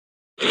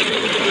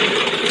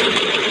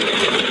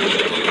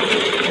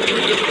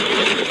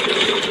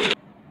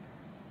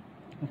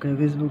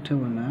Facebook ထဲ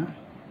ဝင်မယ်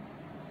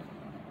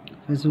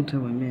Facebook ထဲ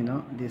ဝင်ပြီး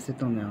တော့ဒီစစ်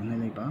တုံးနေအောင်နှိ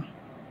ပ်လိုက်ပါ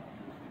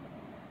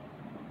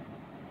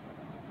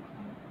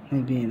နှိ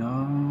ပ်ပြီး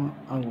တော့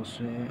အောက်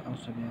ဆွဲ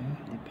ပြန်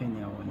ဒီဖိ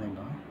နေအောင်ဝင်လိုက်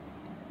ပါ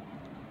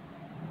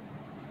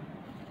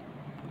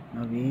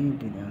နောက်ပြီး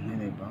ဒီနေအောင်နှိ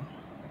ပ်လိုက်ပါ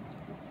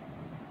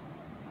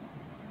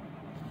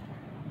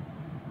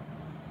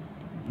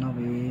နောက်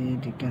ပြီး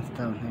ဒီ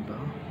cancel နှိပ်ပါ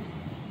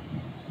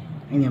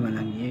အဲ့ညမှာ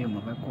နာမည်ရေး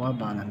မှာပဲကိုက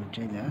ဘာနာမည်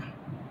ကြိုက်လဲ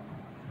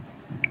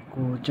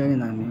ကိုကြိုက်တဲ့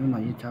နာမည်မှာ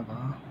ရေးချပါ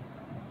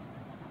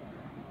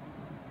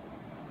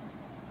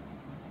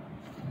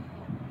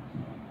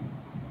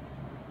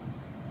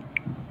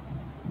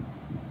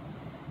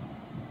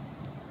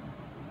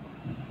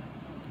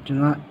ကျွန်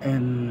တော်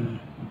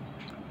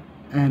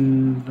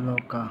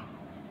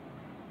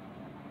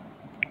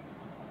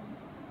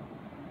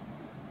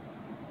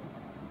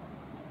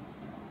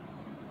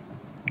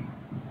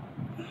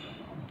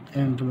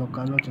M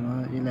blockerလို့ကျွန်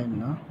တော်ရေးလိုက်မယ်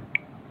နော်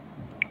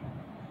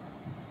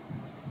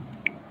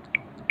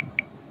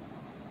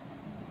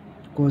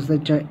ကိုစ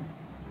က်ကြိုက်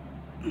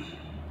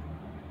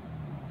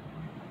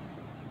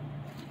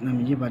နာမ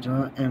ည်ရေးပါကျွန်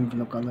တော် M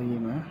blocker လို့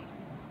ရေးမယ်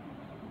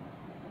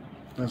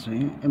ဒါဆိုရ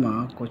င်အဲ့မှာ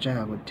ကိုကြိုက်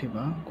တာကိုထည့်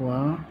ပါကို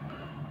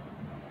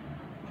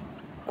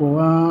က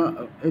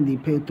အဲ့ဒီ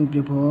ဖေးသူပြ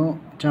ဖို့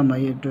ဂျမ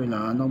ရေးတွေ့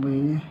လားနောက်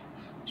ပြီး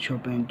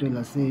shopping တွေ့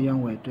လားစေးရော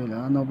င်းဝယ်တွေ့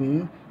လားနောက်ပြီး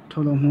ထု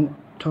တ်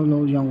လု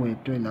ပ်ရောင်းဝယ်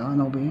တွေ့လား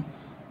နောက်ပြီး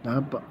ဒါ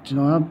ကျွန်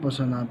တော်က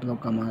personal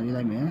blogger မှာရေး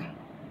လိုက်မယ်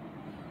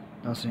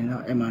ဒါဆိုရင်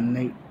တော့အဲ့မှာ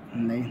နှိပ်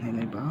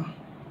လိုက်ပါ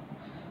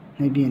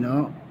နှိပ်ပြီး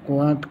တော့ကို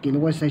က kilo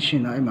website ရှ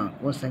င်တော့အဲ့မှာ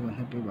website ကို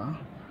နှိပ်ပေးပါ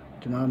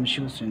ကျွန်တော်မ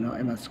ရှိဆိုရင်တော့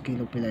အဲ့မှာ scale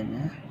လုပ်ပေးလိုက်မ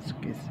ယ်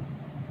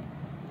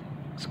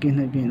scale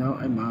နှိပ်ပြီးတော့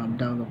အဲ့မှာ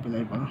down လုပ်ပေး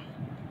လိုက်ပါ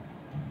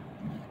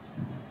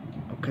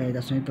okay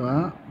ဒါဆိုရင်တော့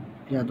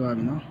ရသွား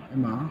ပြီနော်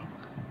အဲ့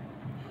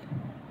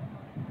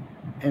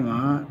မှာ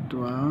သူ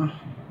က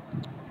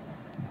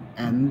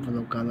M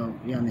blocker လို့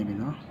ရနေပြီ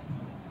နော်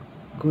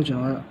ကိုကျွန်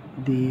တော်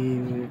ဒီ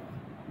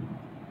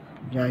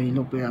ယာယီ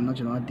လုပ်ပေးရအောင်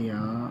ကျွန်တော်ဒီ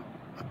ဟာ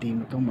အတီး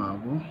မတုံးပါ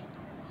ဘူး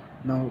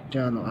နောက်ကြ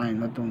တော့အဲ့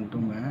မ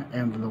တုံးမယ်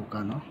M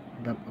blocker နော်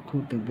ဒါအခု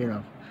တင်ပေးတာ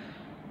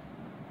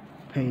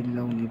ဖေး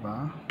လုံးလေးပါ